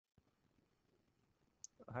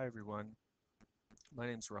Hi everyone, my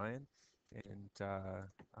name's Ryan, and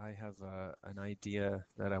I have an idea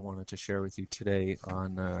that I wanted to share with you today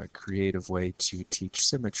on a creative way to teach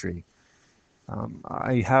symmetry.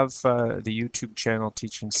 I have the YouTube channel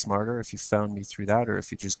Teaching Smarter if you found me through that, or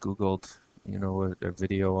if you just Googled, a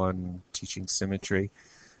video on teaching symmetry.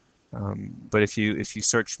 But if you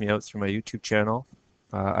search me out through my YouTube channel,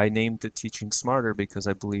 I named it Teaching Smarter because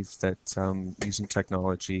I believe that using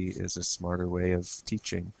technology is a smarter way of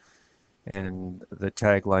teaching. And the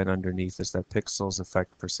tagline underneath is that pixels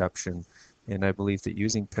affect perception. And I believe that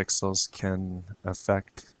using pixels can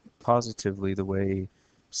affect positively the way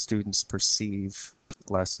students perceive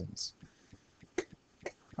lessons.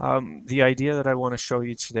 The idea that I want to show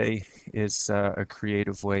you today is a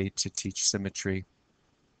creative way to teach symmetry.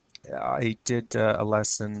 I did a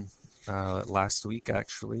lesson last week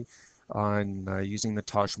actually on using the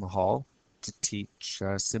Taj Mahal to teach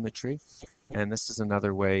symmetry. And this is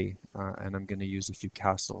another way, and I'm going to use a few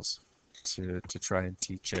castles to try and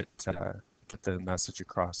teach it, get the message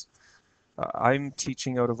across. I'm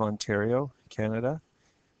teaching out of Ontario, Canada.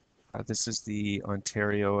 This is the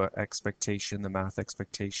Ontario expectation, the math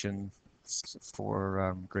expectation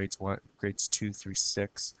for grades 2 through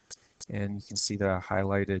 6. And you can see the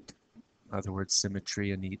highlighted, the word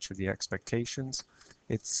symmetry in each of the expectations.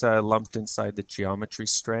 It's lumped inside the geometry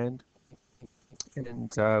strand.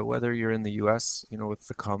 And whether you're in the US, with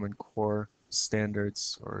the Common Core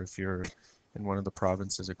standards, or if you're in one of the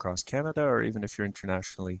provinces across Canada, or even if you're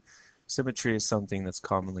internationally, symmetry is something that's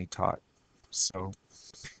commonly taught. So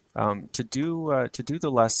to do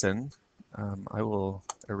the lesson, I will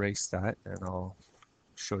erase that and I'll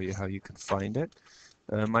show you how you can find it.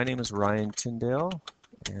 My name is Ryan Tindale,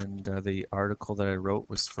 and the article that I wrote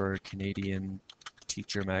was for Canadian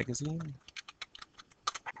Teacher Magazine.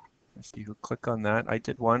 If you click on that, I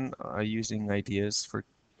did one using ideas for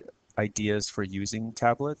using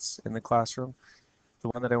tablets in the classroom. The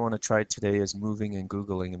one that I want to try today is moving and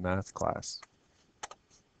Googling in math class.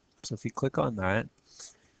 So if you click on that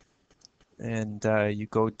and you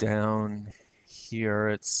go down here,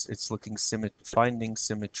 it's looking finding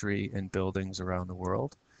symmetry in buildings around the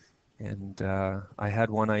world. And I had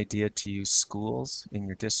one idea to use schools in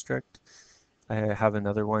your district. I have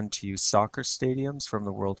another one to use soccer stadiums from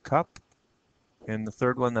the World Cup. And the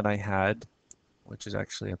third one that I had, which is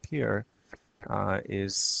actually up here,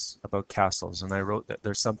 is about castles. And I wrote that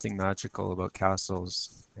there's something magical about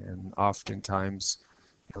castles, and oftentimes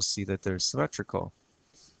you'll see that they're symmetrical.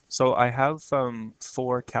 So I have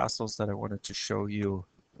 4 castles that I wanted to show you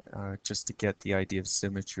just to get the idea of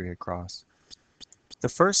symmetry across. The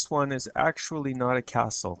first one is actually not a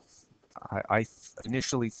castle. I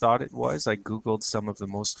initially thought it was. I Googled some of the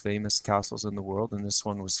most famous castles in the world, and this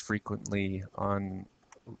one was frequently on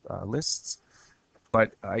lists.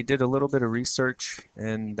 But I did a little bit of research,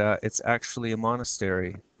 and it's actually a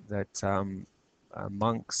monastery that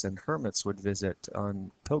monks and hermits would visit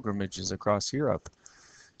on pilgrimages across Europe.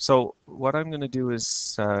 So what I'm going to do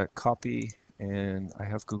is copy, and I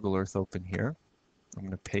have Google Earth open here. I'm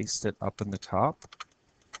going to paste it up in the top.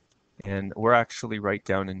 And we're actually right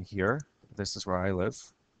down in here. This is where I live,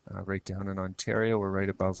 right down in Ontario. We're right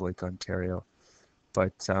above Lake Ontario.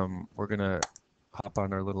 But we're going to hop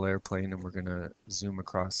on our little airplane and we're going to zoom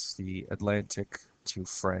across the Atlantic to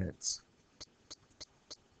France.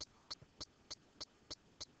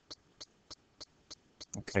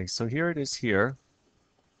 Okay, so here it is here.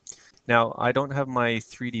 Now, I don't have my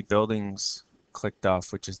 3D buildings clicked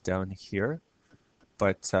off, which is down here.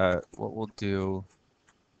 But what we'll do,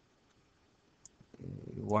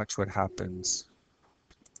 watch what happens.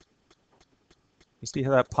 You see how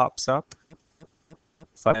that pops up?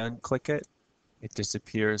 If I unclick it, it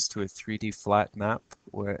disappears to a 3D flat map,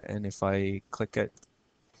 and if I click it,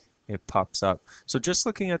 it pops up. So just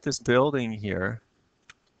looking at this building here,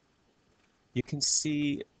 you can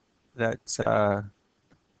see that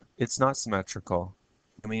it's not symmetrical.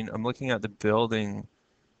 I mean, I'm looking at the building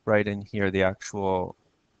right in here, the actual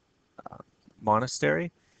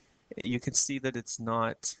monastery. You can see that it's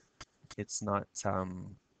not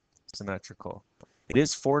symmetrical. It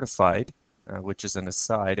is fortified, which is an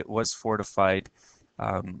aside. It was fortified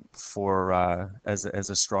for as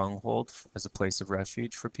a stronghold, as a place of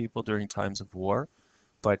refuge for people during times of war,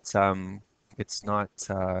 but it's not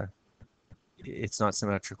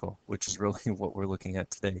symmetrical, which is really what we're looking at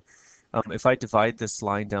today. If I divide this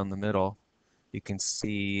line down the middle, you can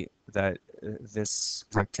see that this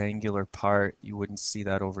rectangular part, you wouldn't see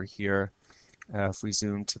that over here. If we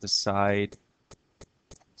zoom to the side,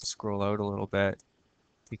 scroll out a little bit,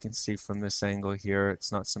 you can see from this angle here,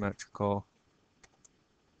 it's not symmetrical.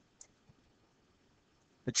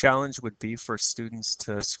 The challenge would be for students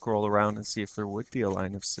to scroll around and see if there would be a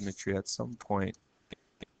line of symmetry at some point.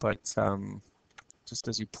 But just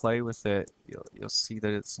as you play with it, you'll see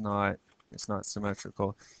that it's not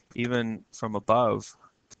symmetrical. Even from above,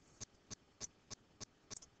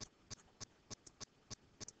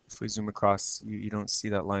 if we zoom across, you don't see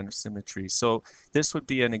that line of symmetry. So this would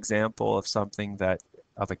be an example of something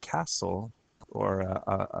of a castle or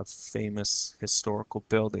a famous historical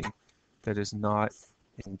building that is not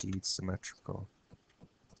indeed symmetrical.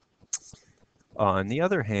 On the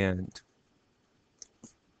other hand,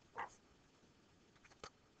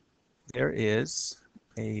 there is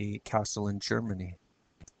a castle in Germany.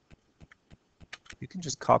 You can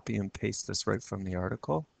just copy and paste this right from the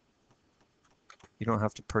article. You don't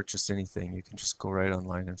have to purchase anything. You can just go right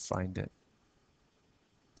online and find it.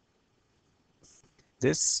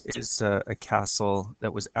 This is a castle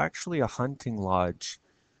that was actually a hunting lodge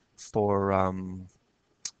for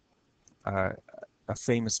a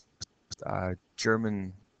famous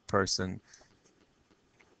German person,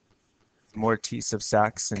 Mortiz of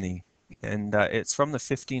Saxony. And it's from the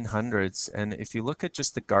 1500s. And if you look at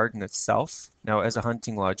just the garden itself, now as a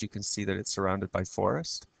hunting lodge, you can see that it's surrounded by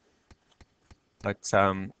forest. But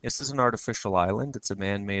this is an artificial island. It's a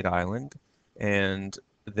man-made island. And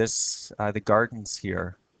this, the gardens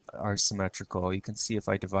here are symmetrical. You can see if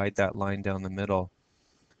I divide that line down the middle,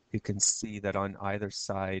 you can see that on either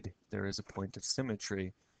side there is a point of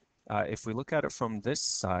symmetry. If we look at it from this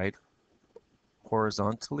side,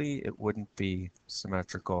 horizontally, it wouldn't be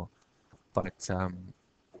symmetrical. But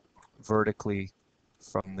vertically,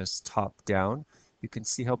 from this top down, you can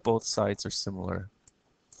see how both sides are similar.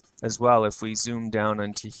 As well, if we zoom down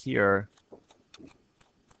onto here,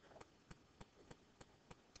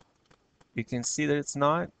 you can see that it's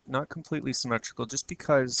not completely symmetrical just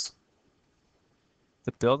because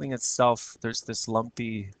the building itself, there's this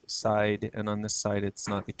lumpy side, and on this side it's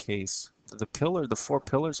not the case. The four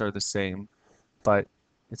pillars are the same, but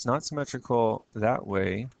it's not symmetrical that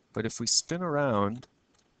way. But if we spin around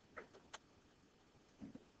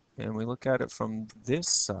and we look at it from this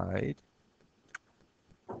side,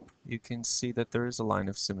 you can see that there is a line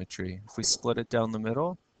of symmetry. If we split it down the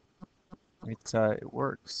middle, it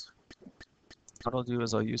works. What I'll do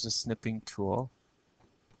is I'll use a snipping tool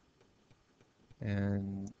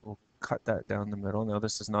and we'll cut that down the middle. Now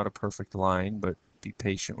this is not a perfect line, but be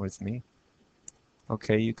patient with me.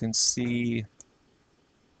 Okay, you can see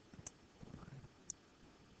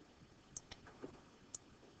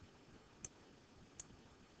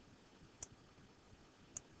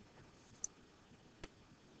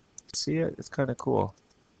it? It's kind of cool.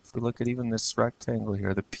 If we look at even this rectangle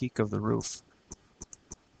here, the peak of the roof,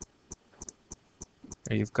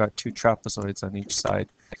 there you've got two trapezoids on each side.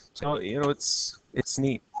 So, it's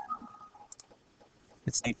neat.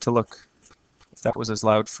 It's neat to look. If that was as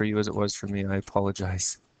loud for you as it was for me, I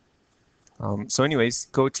apologize. So anyways,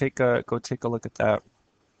 go take a look at that.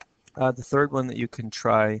 The third one that you can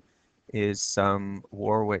try is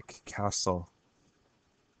Warwick Castle,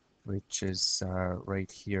 which is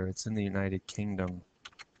right here. It's in the United Kingdom.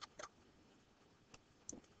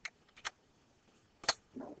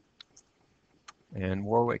 And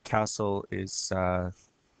Warwick Castle is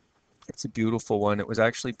it's a beautiful one. It was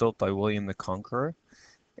actually built by William the Conqueror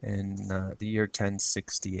in the year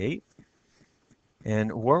 1068.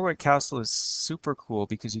 And Warwick Castle is super cool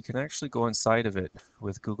because you can actually go inside of it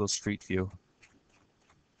with Google Street View.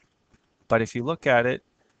 But if you look at it,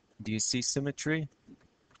 do you see symmetry?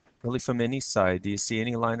 Really from any side, do you see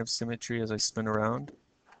any line of symmetry as I spin around?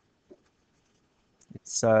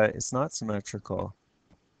 It's not symmetrical.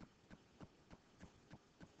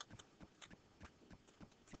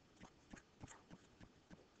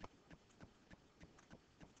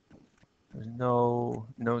 There's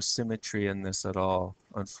no symmetry in this at all,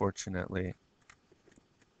 unfortunately.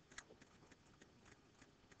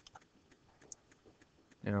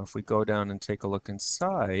 Now, if we go down and take a look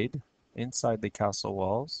inside the castle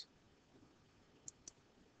walls,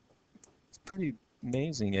 it's pretty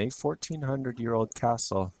amazing, eh? 1400-year-old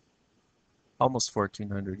castle. Almost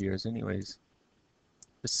 1400 years anyways.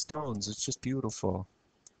 The stones, it's just beautiful.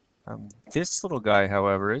 This little guy,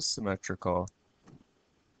 however, is symmetrical.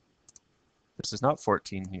 This is not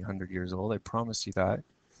 1400 years old, I promise you that.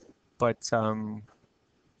 But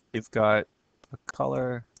you've got a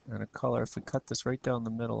color and a color. If we cut this right down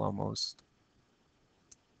the middle almost,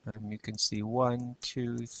 you can see 1,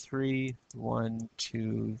 2, 3, 1,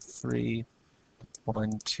 2, 3,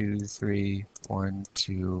 1, 2, 3, 1,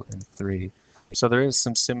 2, and 3. So there is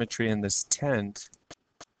some symmetry in this tent,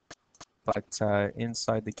 but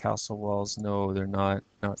inside the castle walls, no, they're not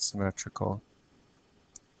symmetrical.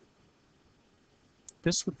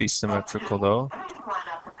 This would be symmetrical though.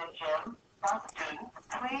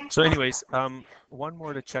 So anyways, one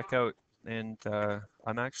more to check out, and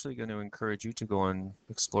I'm actually going to encourage you to go and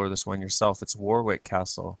explore this one yourself. It's Warwick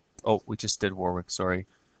Castle. Oh, we just did Warwick, sorry.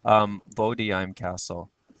 Bodiam Castle.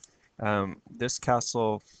 This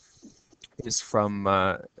castle is from,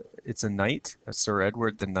 it's a knight, Sir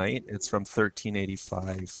Edward the Knight. It's from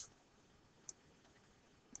 1385.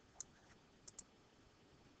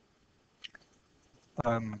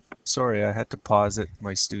 Sorry, I had to pause it.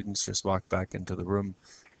 My students just walked back into the room,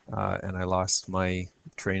 and I lost my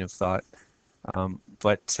train of thought.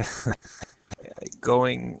 But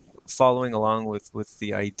following along with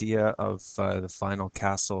the idea of the final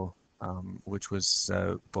castle, which was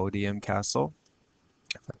Bodiam Castle.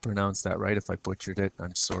 If I pronounced that right, if I butchered it,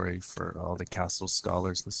 I'm sorry for all the castle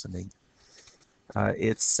scholars listening.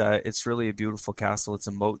 It's really a beautiful castle. It's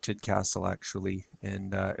a moated castle actually,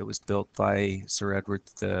 and it was built by Sir Edward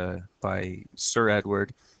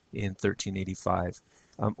in 1385.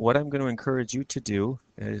 What I'm going to encourage you to do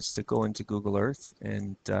is to go into Google Earth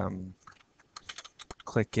and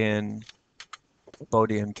click in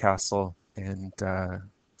Bodiam Castle and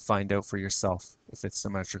find out for yourself if it's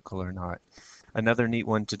symmetrical or not. Another neat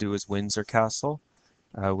one to do is Windsor Castle,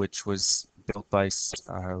 which was built by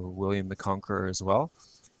William the Conqueror as well.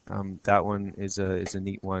 That one is a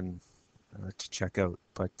neat one to check out.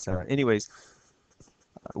 But anyways,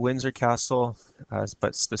 Windsor Castle,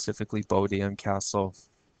 but specifically Bodiam Castle,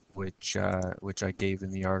 which I gave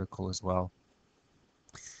in the article as well.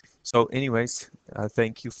 So anyways,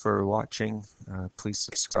 thank you for watching. Please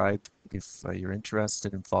subscribe if you're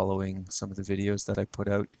interested in following some of the videos that I put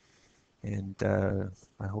out. And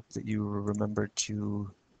I hope that you remember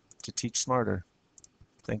to teach smarter.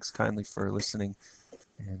 Thanks kindly for listening,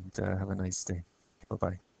 and have a nice day.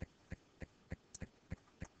 Bye-bye.